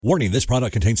Warning, this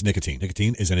product contains nicotine.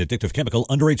 Nicotine is an addictive chemical.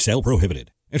 Underage sale prohibited.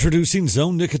 Introducing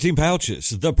Zone Nicotine Pouches,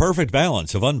 the perfect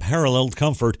balance of unparalleled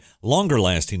comfort,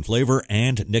 longer-lasting flavor,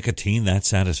 and nicotine that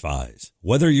satisfies.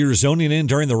 Whether you're zoning in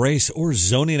during the race or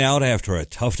zoning out after a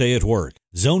tough day at work,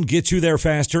 Zone gets you there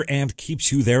faster and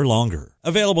keeps you there longer.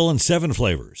 Available in 7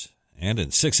 flavors and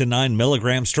in 6 and 9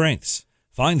 milligram strengths.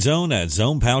 Find Zone at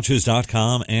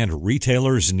zonepouches.com and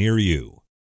retailers near you.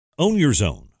 Own your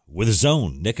Zone with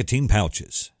Zone Nicotine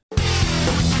Pouches.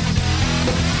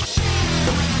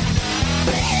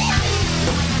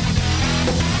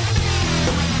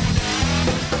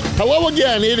 Hello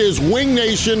again. It is Wing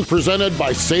Nation presented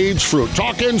by Sage Fruit.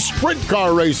 Talking sprint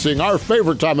car racing, our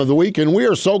favorite time of the week, and we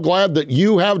are so glad that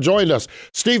you have joined us.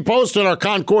 Steve Post in our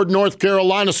Concord, North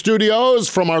Carolina studios,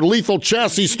 from our Lethal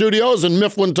Chassis studios in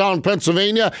Mifflintown,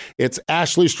 Pennsylvania, it's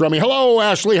Ashley Stremme. Hello,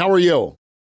 Ashley. How are you?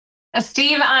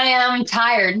 Steve, I am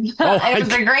tired. It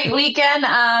was a great weekend.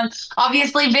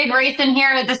 Obviously, big racing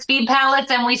here at the Speed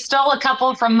Palace, and we stole a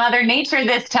couple from Mother Nature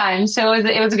this time. So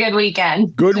it was a good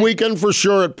weekend. Good weekend for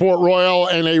sure at Port Royal,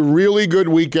 and a really good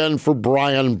weekend for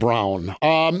Brian Brown.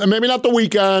 Maybe not the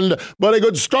weekend, but a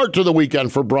good start to the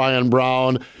weekend for Brian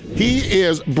Brown.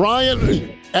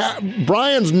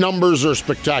 Brian's numbers are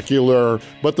spectacular,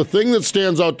 but the thing that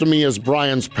stands out to me is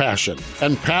Brian's passion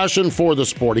for the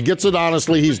sport. He gets it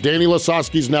honestly. He's Danny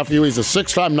Lasowski's nephew. He's a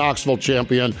 6-time Knoxville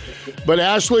champion. But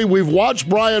Ashley, we've watched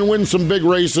Brian win some big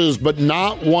races, but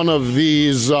not one of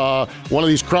these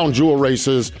crown jewel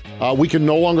races. We can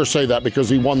no longer say that because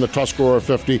he won the Tuscarora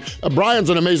 50. Brian's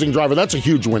an amazing driver. That's a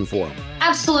huge win for him.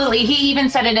 Absolutely. He even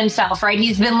said it himself, right?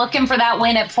 He's been looking for that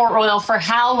win at Port Royal for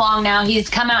how long now? He's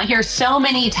come out here so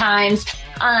many times.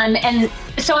 And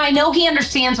so I know he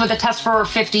understands what the Tuscarora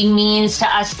 50 means to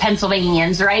us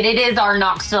Pennsylvanians, right? It is our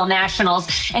Knoxville Nationals,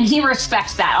 and he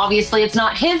respects that. Obviously, it's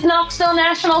not his Knoxville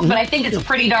Nationals, but I think it's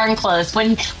pretty darn close.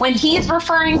 When he's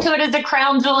referring to it as a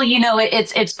crown jewel, you know,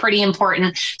 it's pretty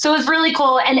important. So it was really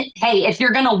cool. And hey, if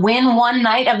you're going to win one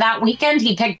night of that weekend,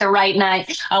 he picked the right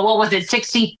night. What was it?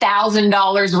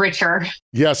 $60,000 richer.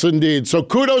 Yes, indeed. So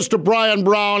kudos to Brian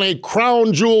Brown, a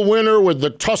crown jewel winner with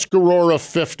the Tuscarora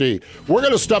 50. We're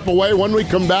going to step away. When we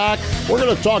come back, we're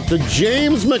going to talk to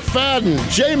James McFadden,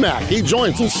 J-Mac. He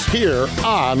joins us here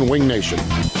on Wing Nation.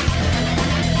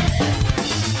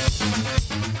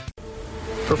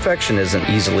 Perfection isn't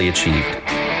easily achieved.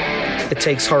 It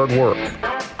takes hard work,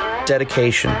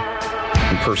 dedication,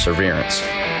 and perseverance.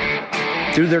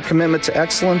 Through their commitment to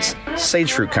excellence,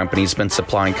 Sage Fruit Company has been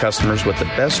supplying customers with the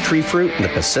best tree fruit in the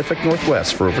Pacific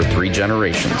Northwest for over 3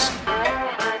 generations.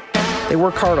 They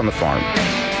work hard on the farm,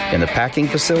 in the packing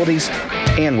facilities,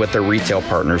 and with their retail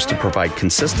partners to provide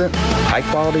consistent,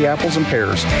 high-quality apples and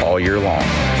pears all year long.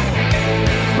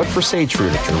 Look for Sage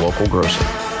Fruit at your local grocer.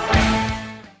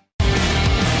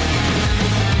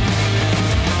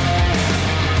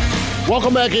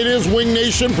 Welcome back. It is Wing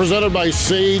Nation presented by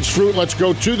Sage Fruit. Let's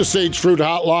go to the Sage Fruit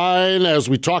hotline. As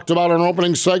we talked about in our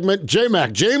opening segment,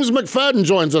 J-Mac, James McFadden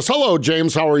joins us. Hello,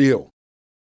 James. How are you?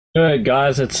 Good,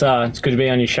 guys. It's good to be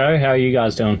on your show. How are you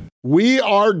guys doing? We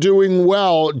are doing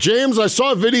well. James, I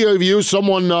saw a video of you.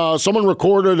 Someone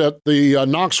recorded at the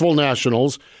Knoxville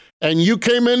Nationals, and you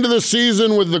came into the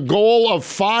season with the goal of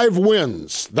 5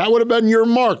 wins. That would have been your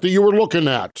mark that you were looking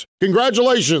at.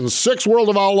 Congratulations. 6 World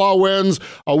of Outlaw wins,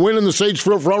 a win in the Sage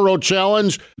Fruit Front Row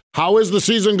Challenge. How is the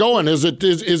season going? Is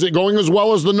it going as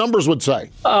well as the numbers would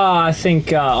say? I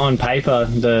think on paper,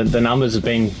 the numbers have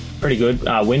been pretty good,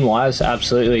 win-wise,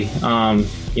 absolutely.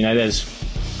 There's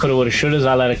coulda, woulda, shouldas.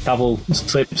 I let a couple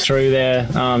slip through there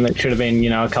that should have been,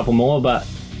 a couple more, but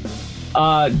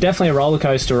definitely a roller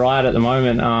coaster ride at the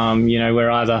moment. We're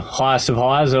either highest of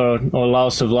highs or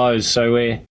lowest of lows. So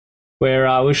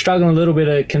we're struggling a little bit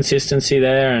of consistency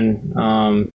there, and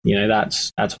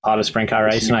that's a part of sprint car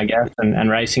racing, I guess, and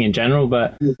racing in general.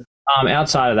 But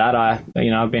outside of that,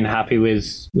 I've been happy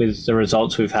with the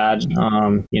results we've had.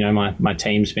 My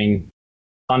team's been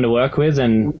fun to work with,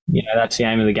 and that's the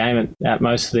aim of the game at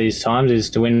most of these times, is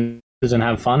to win and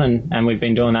have fun, and we've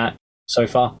been doing that so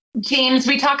far. James,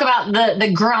 we talk about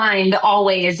the grind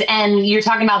always, and you're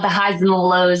talking about the highs and the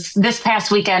lows. This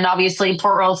past weekend, obviously,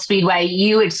 Port Royal Speedway,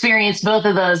 you experienced both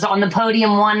of those on the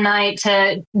podium one night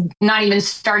to not even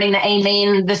starting the A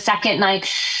main the second night.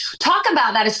 Talk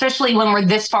about that, especially when we're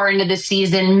this far into the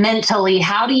season mentally.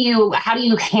 How do you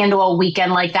handle a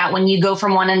weekend like that when you go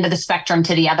from one end of the spectrum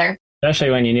to the other?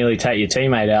 Especially when you nearly take your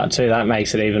teammate out too. That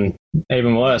makes it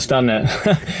even worse, doesn't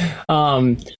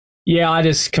it? Yeah, I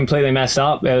just completely messed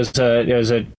up. It was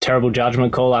a terrible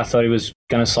judgment call. I thought he was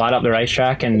going to slide up the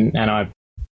racetrack, and I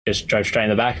just drove straight in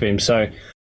the back of him. So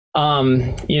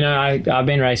I've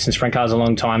been racing sprint cars a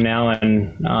long time now,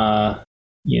 and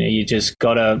you just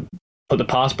got to put the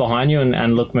past behind you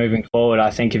and look moving forward.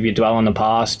 I think if you dwell on the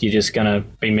past, you're just going to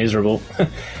be miserable.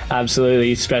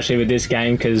 Absolutely, especially with this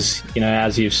game, because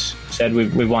as you've said,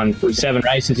 we've won 7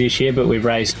 races this year, but we've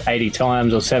raced 80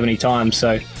 times or 70 times.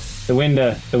 So the win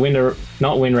to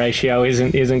not win ratio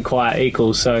isn't quite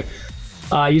equal. So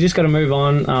you just got to move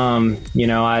on.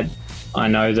 I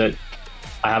know that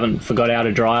I haven't forgot how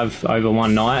to drive over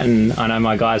one night, and I know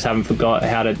my guys haven't forgot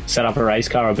how to set up a race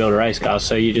car or build a race car.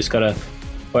 So you just got to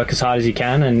work as hard as you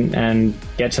can and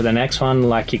get to the next one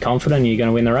like you're confident you're going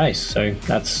to win the race. So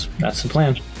that's the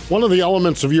plan. One of the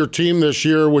elements of your team this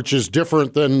year, which is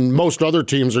different than most other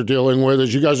teams are dealing with,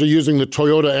 is you guys are using the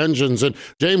Toyota engines. And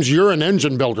James, you're an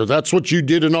engine builder. That's what you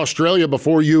did in Australia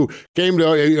before you came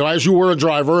to, as you were a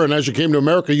driver and as you came to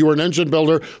America, you were an engine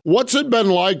builder. What's it been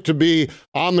like to be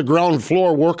on the ground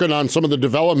floor working on some of the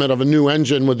development of a new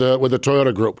engine with the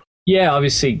Toyota group? Yeah,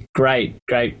 obviously great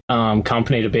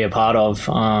company to be a part of.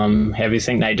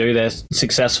 Everything they do, they're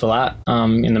successful at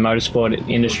in the motorsport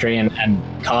industry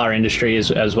and car industry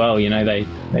as well. They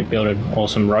build an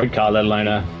awesome road car, let alone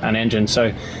an engine.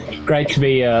 So great to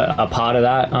be a part of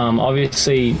that.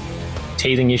 Obviously,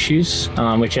 teething issues,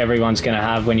 which everyone's going to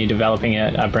have when you're developing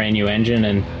a brand new engine,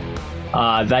 and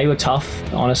they were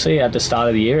tough, honestly, at the start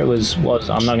of the year. It was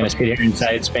I'm not going to sit here and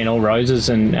say it's been all roses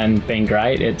and been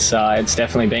great. It's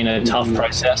definitely been a tough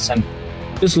process, and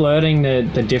just learning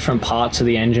the different parts of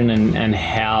the engine and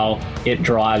how it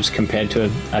drives compared to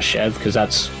a Chev, because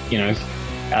that's,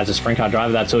 as a sprint car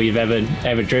driver, that's all you've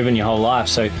ever driven your whole life.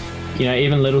 So,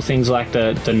 even little things like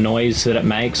the noise that it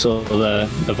makes, or the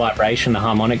vibration, the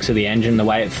harmonics of the engine, the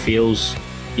way it feels,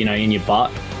 in your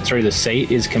butt through the seat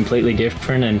is completely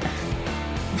different, and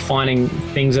finding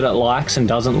things that it likes and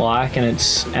doesn't like,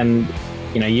 and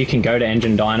you can go to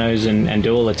engine dynos and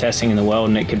do all the testing in the world,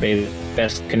 and it could be the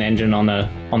best engine on the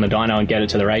dyno and get it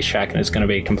to the racetrack, and it's going to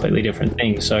be a completely different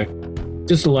thing. So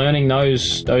just learning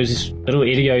those little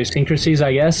idiosyncrasies,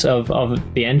 I guess, of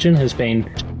the engine has been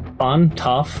fun,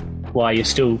 tough, while you're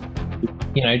still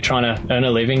trying to earn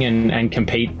a living and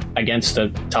compete against the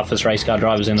toughest race car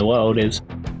drivers in the world is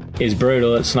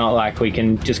brutal. It's not like we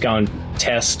can just go and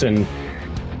test, and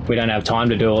we don't have time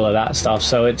to do all of that stuff.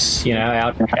 So it's,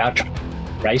 our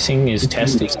racing is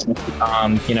testing,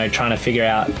 trying to figure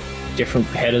out different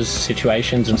headers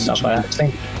situations and stuff like that.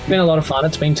 It's been a lot of fun.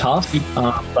 It's been tough,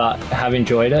 but have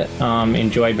enjoyed it.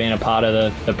 Enjoyed being a part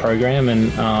of the program,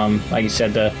 and like you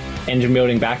said, the engine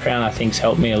building background I think's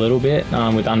helped me a little bit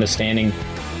with understanding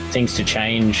things to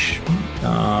change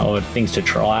or things to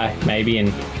try maybe,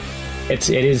 and it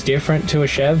is different to a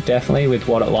Chev, definitely, with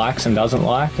what it likes and doesn't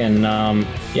like, and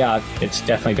it's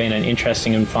definitely been an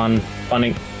interesting and fun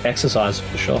exercise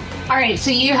for sure. All right,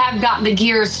 so you have got the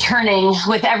gears turning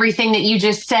with everything that you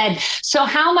just said. So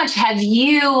how much have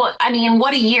you,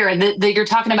 what a year that you're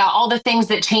talking about, all the things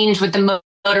that change with the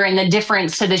motor and the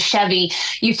difference to the Chevy.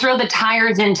 You throw the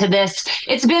tires into this.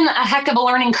 It's been a heck of a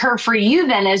learning curve for you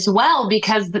then as well,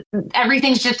 because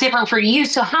everything's just different for you.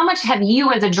 So how much have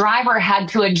you as a driver had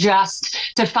to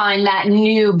adjust to find that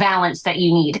new balance that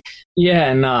you need?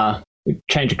 Yeah, and we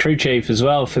changed a crew chief as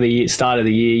well for the start of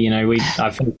the year. I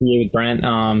finished the year with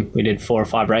Brent. We did 4 or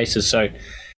 5 races, so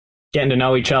getting to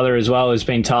know each other as well has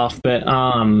been tough. But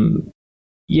I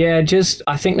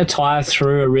think the tire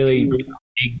threw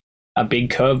a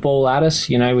big curveball at us.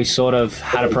 We sort of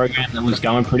had a program that was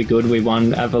going pretty good. We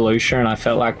won at Volusia, and I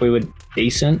felt like we were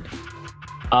decent.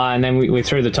 And then we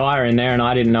threw the tire in there, and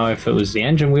I didn't know if it was the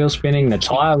engine wheel spinning, the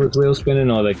tire was wheel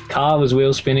spinning, or the car was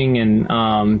wheel spinning.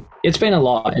 And it's been a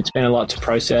lot. It's been a lot to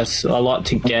process, a lot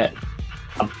to get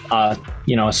a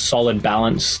solid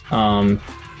balance.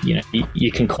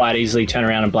 You can quite easily turn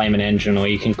around and blame an engine, or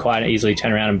you can quite easily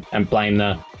turn around and blame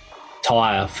the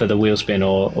tire for the wheel spin,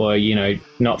 or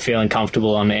not feeling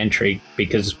comfortable on the entry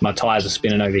because my tires are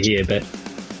spinning over here. But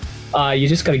you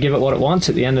just got to give it what it wants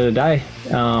at the end of the day.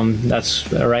 That's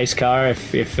a race car.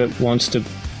 If you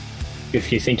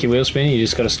think you're wheel spinning, you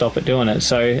just got to stop it doing it.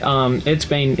 So it's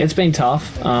been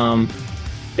tough.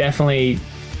 Definitely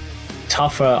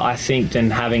tougher, I think, than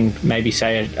having maybe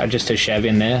say just a Chev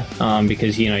in there,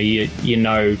 because you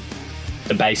know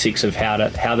the basics of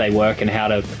how they work and how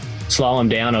to slow them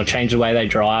down or change the way they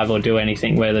drive or do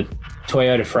anything. Where the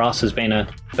Toyota for us has been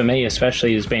for me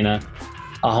especially, has been a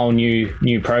whole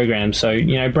new program. So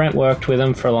Brent worked with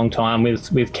them for a long time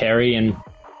with Kerry, and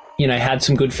had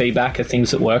some good feedback of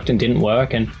things that worked and didn't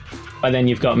work. And but then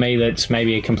you've got me that's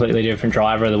maybe a completely different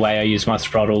driver. The way I use my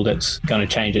throttle, that's going to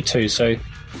change it too. So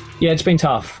yeah, it's been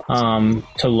tough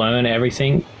to learn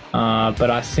everything. But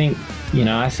I think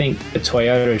the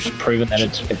Toyota has proven that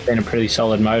it's been a pretty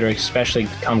solid motor, especially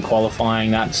come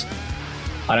qualifying.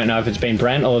 I don't know if it's been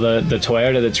Brent or the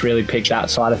Toyota that's really picked that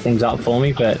side of things up for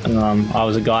me, but I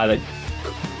was a guy that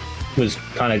was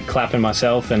kind of clapping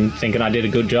myself and thinking I did a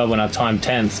good job when I timed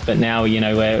 10th, but now,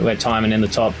 we're timing in the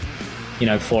top,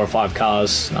 4 or 5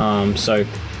 cars. So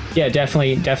yeah,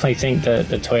 definitely think that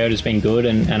the Toyota's been good,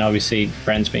 and obviously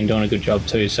Brent's been doing a good job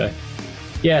too. So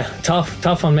yeah,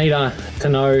 tough on me to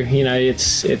know,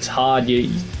 it's hard. You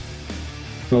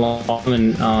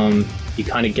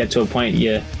kind of get to a point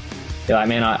you're like,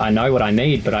 man, I know what I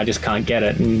need, but I just can't get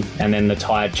it. And then the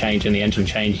tire change and the engine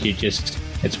change,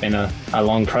 it's been a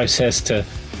long process to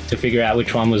figure out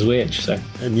which one was which. So,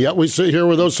 and yet we sit here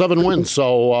with those 7 wins.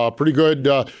 So pretty good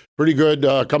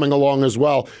coming along as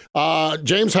well.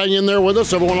 James, hang in there with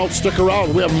us. Everyone else stick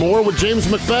around. We have more with James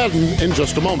McFadden in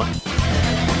just a moment.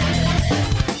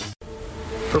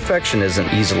 Perfection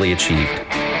isn't easily achieved.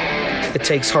 It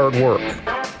takes hard work,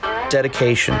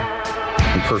 dedication,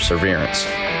 and perseverance.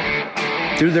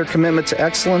 Through their commitment to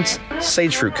excellence,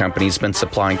 Sage Fruit Company has been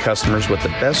supplying customers with the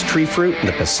best tree fruit in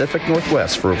the Pacific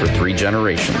Northwest for over 3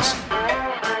 generations.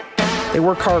 They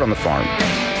work hard on the farm,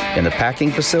 in the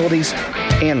packing facilities,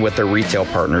 and with their retail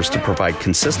partners to provide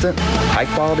consistent,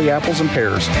 high-quality apples and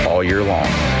pears all year long.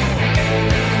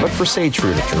 Look for Sage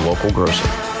Fruit at your local grocer.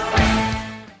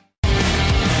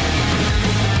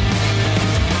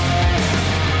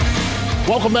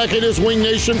 Welcome back. It is Wing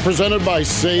Nation presented by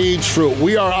Sage Fruit.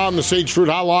 We are on the Sage Fruit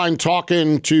Hotline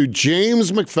talking to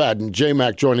James McFadden.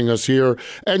 J-Mac joining us here.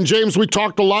 And James, we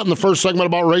talked a lot in the first segment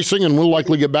about racing, and we'll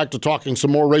likely get back to talking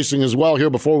some more racing as well here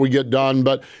before we get done.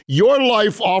 But your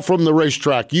life off from the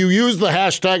racetrack, you use the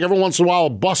hashtag every once in a while,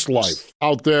 bus life,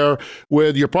 out there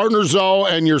with your partner Zoe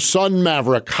and your son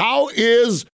Maverick. How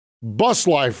is bus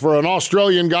life for an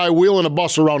Australian guy wheeling a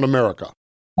bus around America?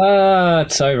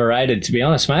 It's overrated, to be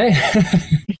honest, mate.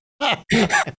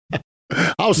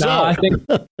 How so? No,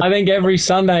 I think every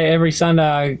Sunday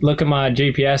I look at my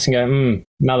GPS and go,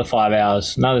 another 5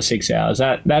 hours, another 6 hours.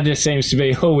 That just seems to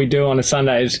be all we do on a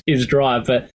Sunday is drive.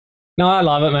 But no, I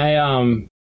love it, mate.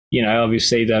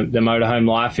 Obviously the motorhome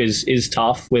life is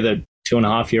tough with a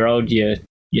 2.5-year-old. You're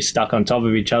stuck on top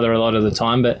of each other a lot of the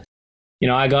time. But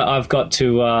I've got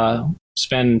to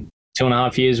spend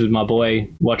 2.5 years with my boy,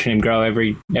 watching him grow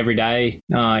every day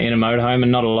in a motorhome,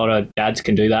 and not a lot of dads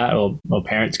can do that, or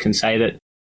parents can say that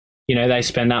they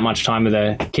spend that much time with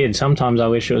their kids. Sometimes I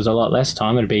wish it was a lot less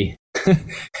time. It'd be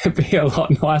a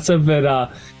lot nicer,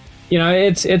 but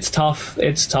it's tough.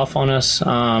 It's tough on us,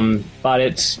 but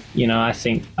it's I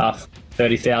think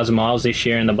 30,000 miles this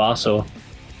year in the bus or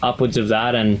upwards of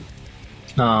that, and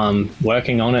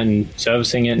working on it and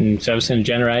servicing the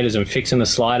generators and fixing the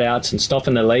slide outs and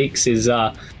stopping the leaks is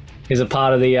a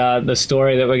part of the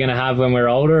story that we're going to have when we're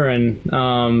older. And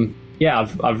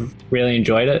I've really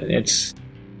enjoyed it.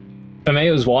 For me,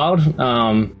 it was wild.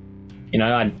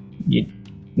 You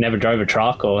never drove a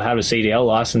truck or had a CDL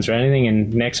license or anything,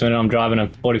 and next minute I'm driving a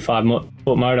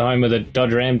 45-foot motorhome with a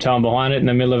Dodge Ram towing behind it in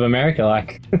the middle of America.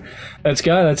 Like, let's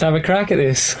go, let's have a crack at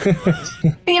this.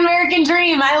 The American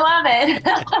dream, I love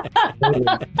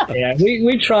it. Yeah,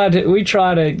 we try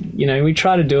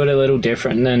to do it a little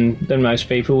different than most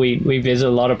people. We visit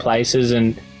a lot of places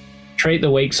and treat the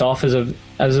weeks off as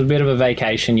a bit of a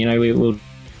vacation. We'll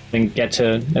get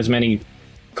to as many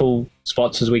cool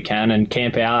spots as we can and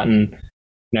camp out and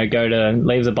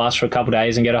leave the bus for a couple of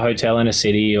days and get a hotel in a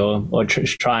city or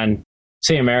try and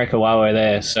see America while we're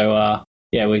there. So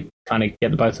we kind of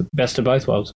get the best of both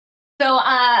worlds. So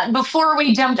before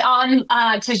we jumped on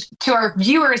to our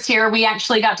viewers here, we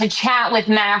actually got to chat with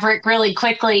Maverick really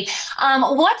quickly.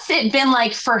 What's it been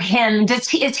like for him? Is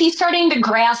he starting to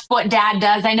grasp what Dad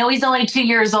does? I know he's only 2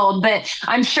 years old, but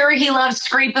I'm sure he loves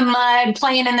scraping mud,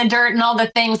 playing in the dirt and all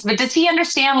the things. But does he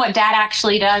understand what Dad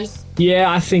actually does?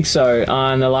 Yeah, I think so.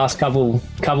 In the last couple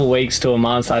weeks to a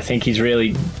month, I think he's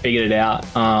really figured it out.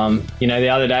 The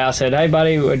other day I said, "Hey,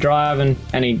 buddy, we're driving,"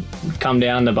 and he come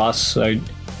down the bus. So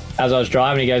as I was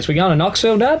driving, he goes, "We going to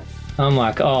Knoxville, Dad?" I'm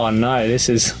like, "Oh no, this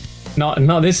is not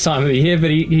this time of the year."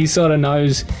 But he sort of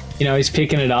knows, he's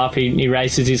picking it up. He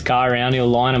races his car around. He'll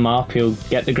line them up. He'll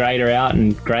get the grader out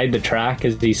and grade the track,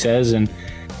 as he says, and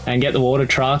get the water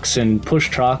trucks and push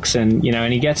trucks, and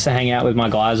and he gets to hang out with my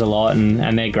guys a lot,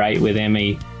 and they're great with him.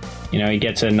 He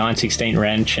gets a 9/16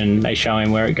 wrench and they show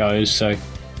him where it goes. So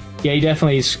yeah, he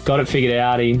definitely's got it figured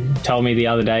out. He told me the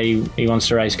other day he wants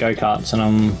to race go-karts,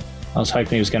 and I was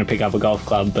hoping he was going to pick up a golf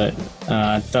club, but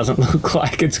it doesn't look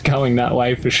like it's going that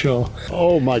way for sure.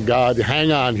 Oh my God!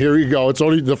 Hang on, here you go.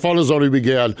 The fun has only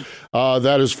began.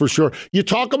 That is for sure. You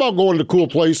talk about going to cool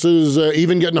places,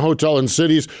 even getting a hotel in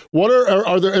cities. What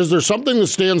is there something that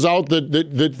stands out that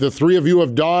the three of you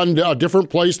have done? A different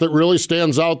place that really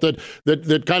stands out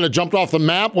that kind of jumped off the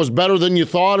map, was better than you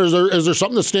thought? Is there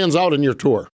something that stands out in your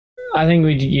tour? I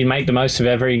think you make the most of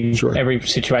every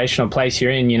situation or place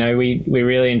you're in. You know, we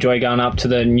really enjoy going up to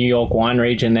the New York wine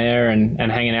region there and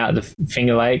hanging out at the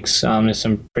Finger Lakes. There's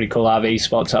some pretty cool RV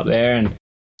spots up there. And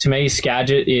to me,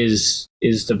 Skagit is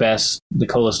the best, the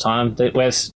coolest time.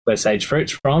 Where's Sage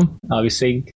Fruit's from?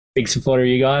 Obviously, big supporter of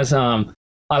you guys. I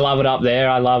love it up there.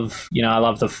 I love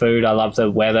the food. I love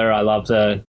the weather. I love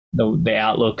the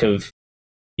outlook of,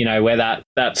 you know, where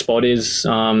that spot is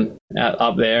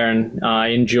up there, and I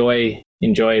enjoy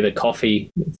the coffee.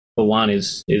 For one,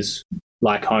 is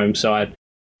like home, so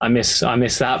I miss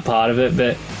that part of it.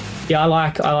 But yeah, I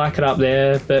like it up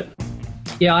there. But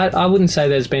yeah, I wouldn't say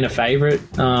there's been a favourite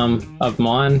of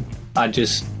mine. I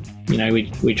just, you know,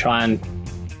 we try and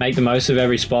make the most of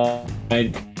every spot.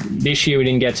 This year we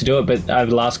didn't get to do it, but over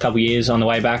the last couple of years, on the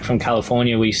way back from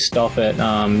California, we stop at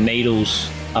Needles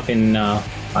up in.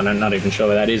 I'm not even sure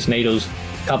where that is. Needles,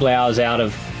 a couple of hours out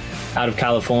of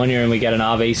California, and we get an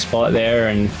RV spot there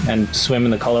and swim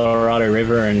in the Colorado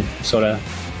River, and sort of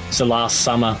it's the last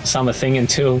summer thing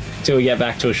until we get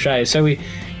back to Australia. So we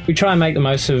try and make the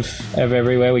most of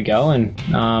everywhere we go, and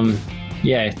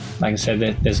yeah, like I said,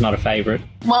 there's not a favorite.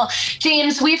 Well,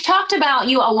 James, we've talked about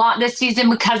you a lot this season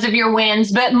because of your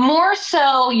wins, but more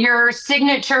so your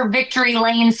signature victory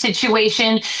lane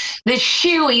situation, the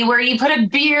shoey, where you put a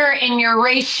beer in your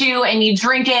race shoe and you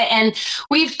drink it. And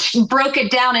we've broke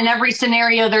it down in every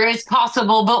scenario there is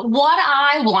possible. But what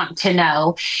I want to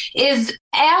know is,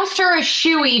 after a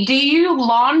shoey, do you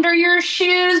launder your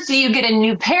shoes? Do you get a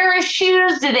new pair of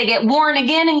shoes? Do they get worn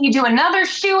again and you do another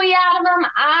shoey out of them?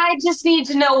 I just need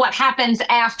to know what happens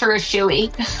after a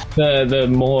shoey. The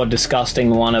more disgusting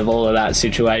one of all of that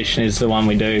situation is the one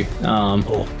we do.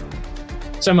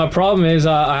 So my problem is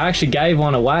I actually gave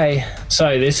one away.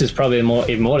 So this is probably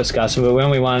even more disgusting. But when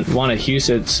we won at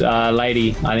Huset's,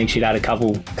 lady, I think she'd had a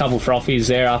couple frothies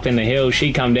there up in the hill.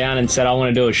 She come down and said, "I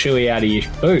want to do a shoey out of your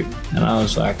boot." And I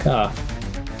was like, "Oh,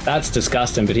 that's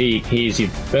disgusting." But here's your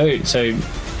boot. So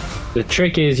the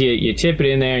trick is you tip it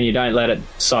in there and you don't let it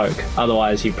soak.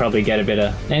 Otherwise, you probably get a bit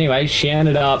of... Anyway, she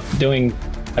ended up doing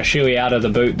a shoey out of the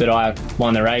boot that I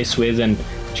won the race with, and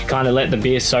she kind of let the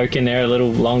beer soak in there a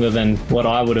little longer than what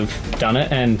I would have done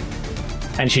it. And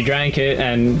she drank it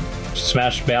and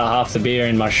smashed about half the beer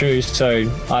in my shoes. So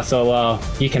I thought, well,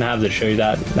 you can have the shoe.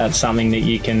 That's something that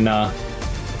you can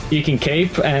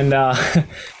keep. And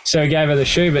so I gave her the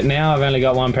shoe, but now I've only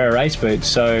got one pair of race boots.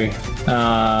 So...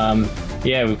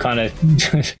 yeah, we've kind of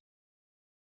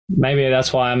maybe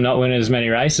that's why I'm not winning as many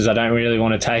races. I don't really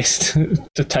want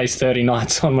to taste 30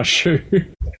 nights on my shoe.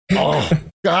 Oh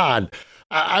God,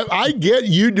 I get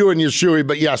you doing your shoey,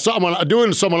 but yeah, someone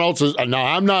else's. No,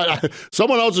 I'm not.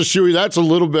 Someone else's shoey. That's a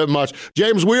little bit much.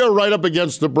 James, we are right up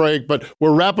against the break, but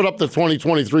we're wrapping up the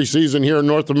 2023 season here in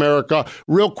North America.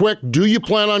 Real quick, do you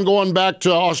plan on going back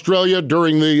to Australia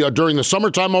during the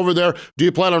summertime over there? Do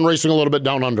you plan on racing a little bit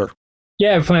down under?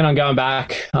 Yeah, we plan on going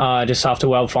back just after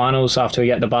World Finals, after we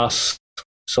get the bus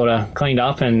sort of cleaned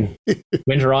up and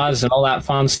winterized and all that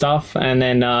fun stuff. And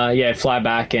then, fly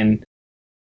back. And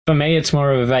for me, it's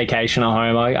more of a vacation at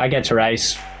home. I get to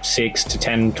race 6 to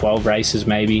 10, 12 races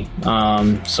maybe.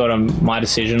 Sort of my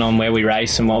decision on where we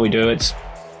race and what we do. It's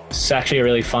actually a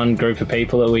really fun group of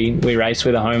people that we race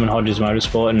with at home in Hodges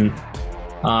Motorsport. And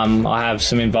I have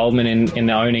some involvement in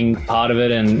the owning part of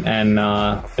it and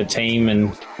the team,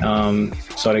 and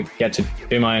sort of get to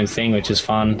do my own thing, which is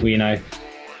fun.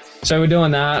 So we're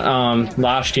doing that.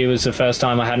 Last year was the first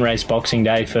time I hadn't raced Boxing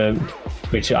Day,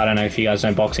 which I don't know if you guys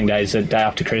know, Boxing Day is the day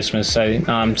after Christmas. So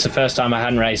it's the first time I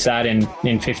hadn't raced that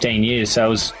in 15 years.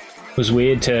 So it was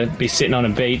weird to be sitting on a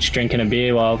beach drinking a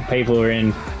beer while people were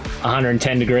in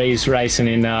 110 degrees racing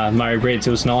in Murray Bridge.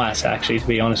 It was nice, actually, to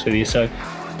be honest with you. So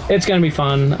it's going to be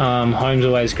fun. Home's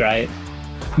always great.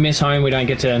 Miss home. We don't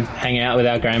get to hang out with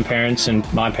our grandparents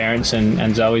and my parents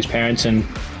and Zoe's parents and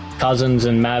cousins,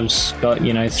 and Mav's got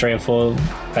 3 or 4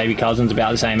 baby cousins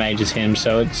about the same age as him.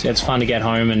 So it's fun to get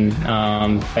home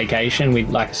and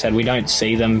vacation. Like I said, we don't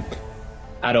see them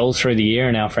at all through the year,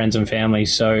 and our friends and family.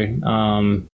 So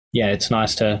it's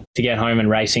nice to get home, and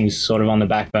racing's sort of on the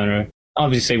back burner.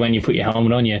 Obviously, when you put your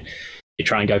helmet on, you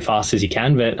try and go fast as you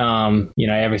can, but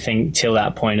everything till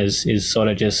that point is sort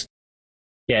of just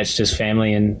it's just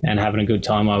family and having a good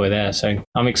time while we're there. So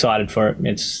I'm excited for it.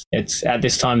 It's at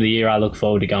this time of the year, I look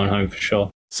forward to going home for sure.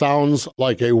 Sounds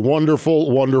like a wonderful,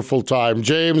 wonderful time.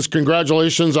 James,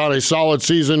 congratulations on a solid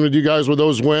season with you guys with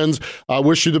those wins. I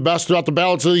wish you the best throughout the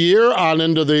balance of the year on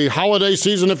into the holiday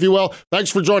season, if you will. Thanks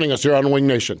for joining us here on Wing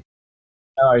Nation.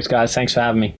 No worries, guys. Thanks for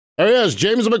having me. There he is.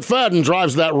 James McFadden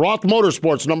drives that Roth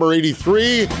Motorsports number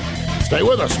 83. Stay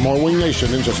with us. More Wing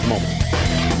Nation in just a moment.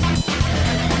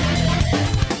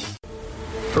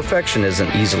 Perfection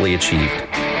isn't easily achieved.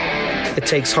 It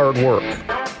takes hard work,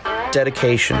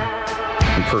 dedication,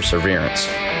 and perseverance.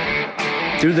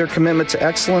 Through their commitment to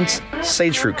excellence,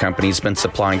 Sage Fruit Company has been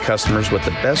supplying customers with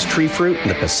the best tree fruit in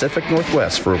the Pacific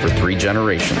Northwest for over 3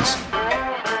 generations.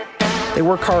 They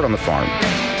work hard on the farm,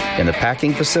 in the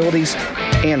packing facilities,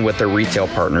 and with their retail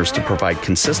partners to provide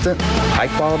consistent,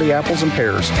 high-quality apples and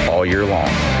pears all year long.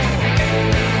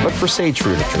 Look for Sage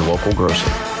Fruit at your local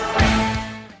grocer.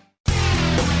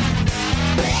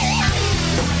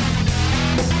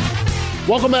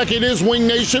 Welcome back. It is Wing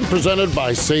Nation, presented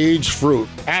by Sage Fruit.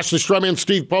 Ashley Stremme and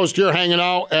Steve Post here hanging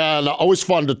out, and always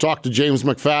fun to talk to James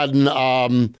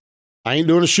McFadden. I ain't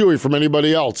doing a shoey from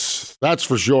anybody else, that's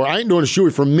for sure. I ain't doing a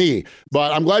shoey from me,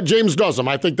 but I'm glad James does them.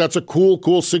 I think that's a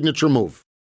cool signature move.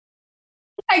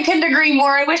 I couldn't agree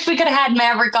more. I wish we could have had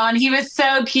Maverick on. He was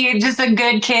so cute, just a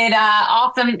good kid,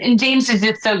 awesome. And James is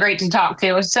just so great to talk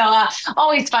to. So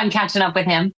always fun catching up with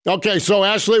him. Okay, so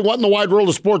Ashley, what in the wide world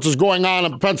of sports is going on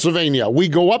in Pennsylvania? We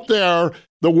go up there,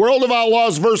 the World of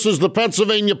Outlaws versus the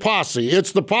Pennsylvania Posse.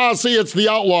 It's the Posse, it's the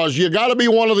Outlaws. You got to be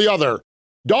one or the other.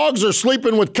 Dogs are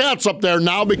sleeping with cats up there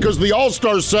now because the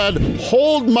All-Stars said,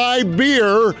 hold my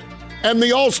beer. And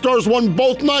the All-Stars won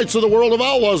both nights of the World of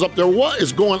Outlaws up there. What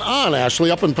is going on,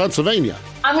 Ashley, up in Pennsylvania?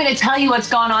 I'm going to tell you what's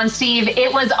going on, Steve.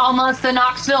 It was almost the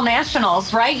Knoxville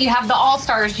Nationals, right? You have the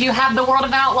All-Stars, you have the World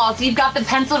of Outlaws, you've got the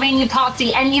Pennsylvania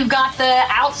Posse, and you've got the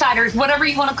Outsiders, whatever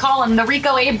you want to call them, the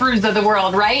Rico Abreu's of the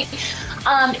world, right?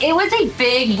 It was a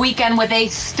big weekend with a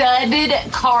studded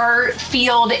car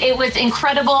field. It was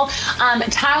incredible.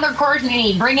 Tyler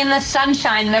Courtney bringing the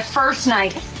sunshine in the first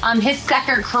night, his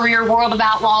second career World of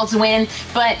Outlaws win.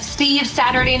 But Steve,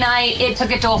 Saturday night, it took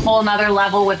it to a whole nother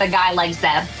level with a guy like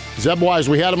Zeb. Zeb Wise,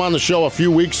 we had him on the show a few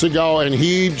weeks ago, and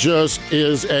he just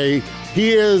is a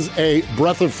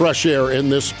breath of fresh air in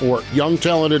this sport. Young,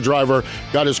 talented driver,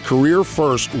 got his career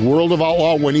first World of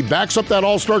Outlaw win. He backs up that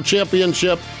All-Star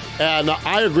Championship. And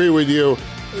I agree with you.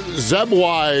 Zeb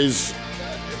Wise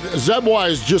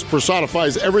just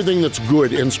personifies everything that's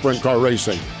good in sprint car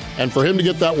racing. And for him to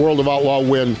get that World of Outlaw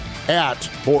win at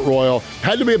Port Royal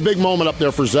had to be a big moment up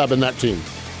there for Zeb and that team.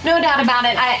 No doubt about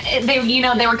it.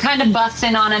 They were kind of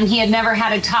busting on him. He had never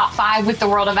had a top 5 with the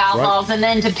World of Outlaws, right. And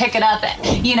then to pick it up,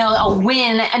 a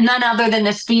win, and none other than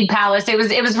the Speed Palace. It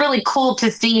was really cool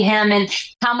to see him and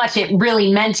how much it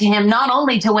really meant to him, not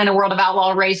only to win a World of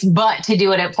Outlaw race, but to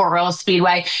do it at Port Royal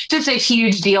Speedway. Just a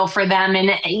huge deal for them,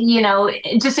 and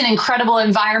just an incredible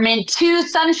environment to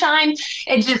sunshine.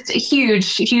 It's just a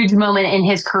huge moment in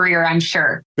his career, I'm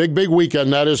sure. Big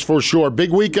weekend, that is for sure. Big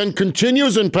weekend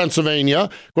continues in Pennsylvania.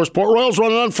 Of course, Port Royal's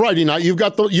running on Friday night. You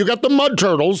got the Mud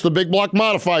Turtles, the big block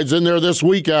modifieds in there this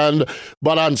weekend.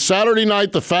 But on Saturday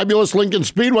night, the fabulous Lincoln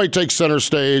Speedway takes center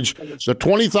stage. The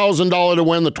 $20,000 to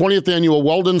win the 20th annual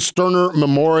Weldon Sterner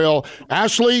Memorial.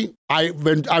 Ashley,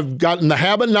 I've gotten the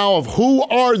habit now of who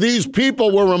are these people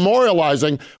we're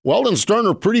memorializing. Weldon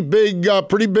Sterner, pretty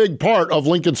big part of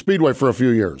Lincoln Speedway for a few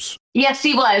years. Yes,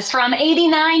 he was. From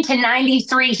 89 to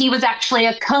 93, he was actually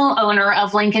a co-owner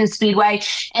of Lincoln Speedway.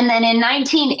 And then in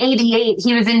 1988,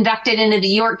 he was inducted into the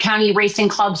York County Racing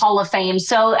Club Hall of Fame.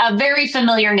 So a very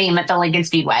familiar name at the Lincoln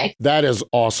Speedway. That is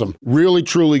awesome. Really,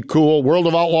 truly cool. World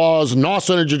of Outlaws, NOS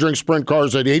Energy Drink Sprint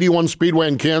Cars at 81 Speedway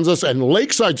in Kansas and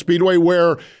Lakeside Speedway,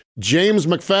 where James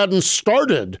McFadden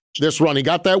started this run. He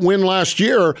got that win last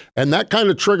year, and that kind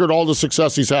of triggered all the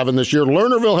success he's having this year.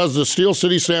 Lernerville has the Steel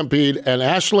City Stampede, and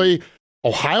Ashley,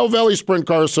 Ohio Valley Sprint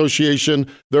Car Association,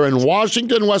 they're in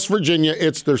Washington, West Virginia.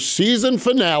 It's their season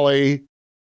finale,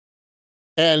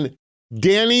 and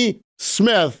Danny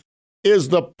Smith is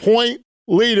the point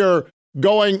leader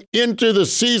going into the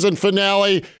season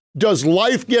finale. Does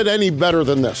life get any better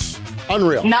than this?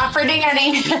 Unreal. Not for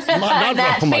Danny.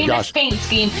 That famous paint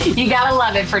scheme. You got to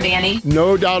love it for Danny.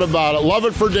 No doubt about it. Love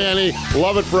it for Danny.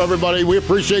 Love it for everybody. We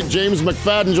appreciate James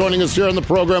McFadden joining us here on the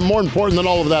program. More important than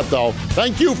all of that, though,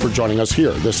 thank you for joining us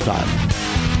here this time.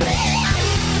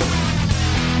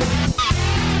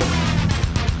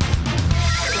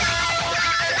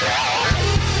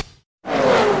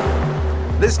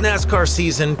 This NASCAR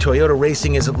season, Toyota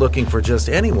Racing isn't looking for just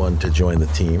anyone to join the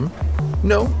team.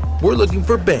 No, we're looking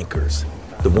for bankers.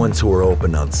 the ones who are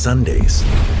open on Sundays.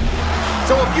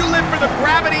 So if you live for the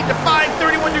gravity-defying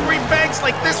 31-degree banks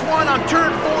like this one on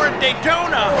Turn 4 at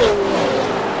Daytona,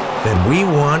 then we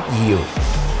want you.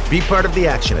 Be part of the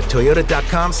action at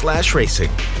toyota.com/racing.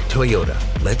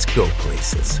 Toyota, let's go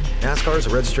places. NASCAR is a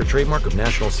registered trademark of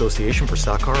National Association for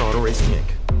Stock Car Auto Racing,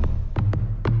 Inc.